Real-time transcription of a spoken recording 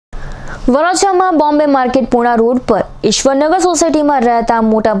વરાછામાં Bombay market Puna road પર ઈશ્વરનગર સોસાયટીમાં રહેતા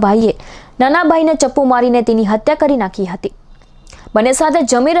મોટા ભાઈએ નાના ભાઈને ચપ્પુ મારીને તેની હત્યા કરી નાખી હતી। બંને સાથે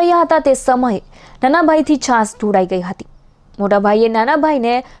જમી રહ્યા હતા તે સમયે નાના ભાઈથી છાસ ઢોળાઈ ગઈ હતી। મોટા ભાઈએ નાના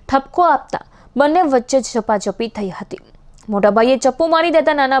ભાઈને ઠપકો આપતા બંને વચ્ચે ઝપાઝપી થઈ હતી। મોટા ભાઈએ ચપ્પુ મારી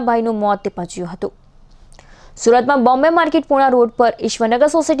દેતા નાના ભાઈનું મોત નીપજ્યું હતું। સુરતમાં બોમ્બે માર્કેટ પૂણા રોડ પર ઈશ્વરનગર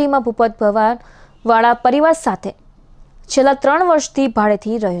સોસાયટીમાં ભૂપત ભવાવાળા પરિવાર સાથે છેલ્લા 3 વર્ષથી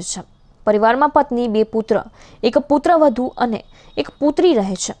ભાડેથી રહે છે। પરિવારમાં પત્ની, 2 પુત્ર, એક પુત્રવધુ અને એક પુત્રી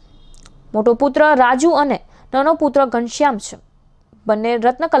રહે છે। મોટો પુત્ર રાજુ અને નાનો પુત્ર ઘનશ્યામ છે। બંને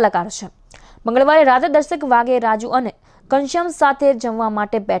રત્ન કલાકાર છે। મંગળવારે રાતે 10 વાગે રાજુ અને ઘનશ્યામ સાથે જમવા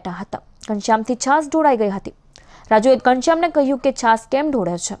માટે બેઠા હતા। ઘનશ્યામથી છાસ ઢોળાઈ ગઈ હતી। રાજુએ ઘનશ્યામને કહ્યું કે છાસ કેમ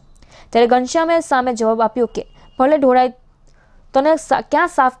ઢોળે છે, ત્યારે ઘનશ્યામે સામે જવાબ આપ્યો કે ભલે ઢોળાય, તને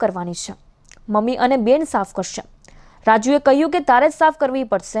ક્યાં સાફ કરવાની છે, મમ્મી અને બેન સાફ કરશે। રાજુએ કહ્યું કે તારે જ સાફ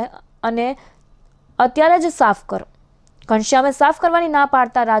કરવી પડશે અને અત્યારે જ સાફ કર। ઘનશ્યામે સાફ કરવાની ના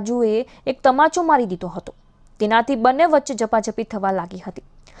પાડતા રાજુએ એક તમાચો મારી દીધો હતો। તેનાથી બંને વચ્ચે ઝપાઝપી થવા લાગી હતી।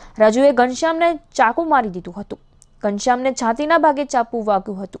 રાજુએ ઘનશ્યામને ચાકુ મારી દીધું હતું। ઘનશ્યામને છાતીના ભાગે ચાકુ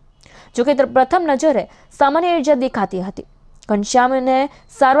વાગ્યું હતું। જોકે પ્રથમ નજરે સામાન્ય ઈજા દેખાતી હતી। ઘનશ્યામને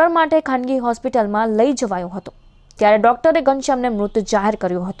સારવાર માટે ખાનગી હોસ્પિટલમાં લઈ જવાયો હતો, ત્યારે ડોક્ટરે ઘનશ્યામને મૃત જાહેર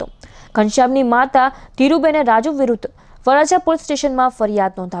કર્યો હતો। ઘનશ્યામની માતા ધીરુબેને રાજુ વિરુદ્ધ વરાછા પોલીસ સ્ટેશનમાં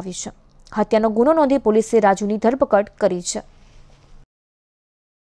ફરિયાદ નોંધાવી છે। હત્યાનો ગુનો નોંધી પોલીસે રાજુની ધરપકડ કરી છે।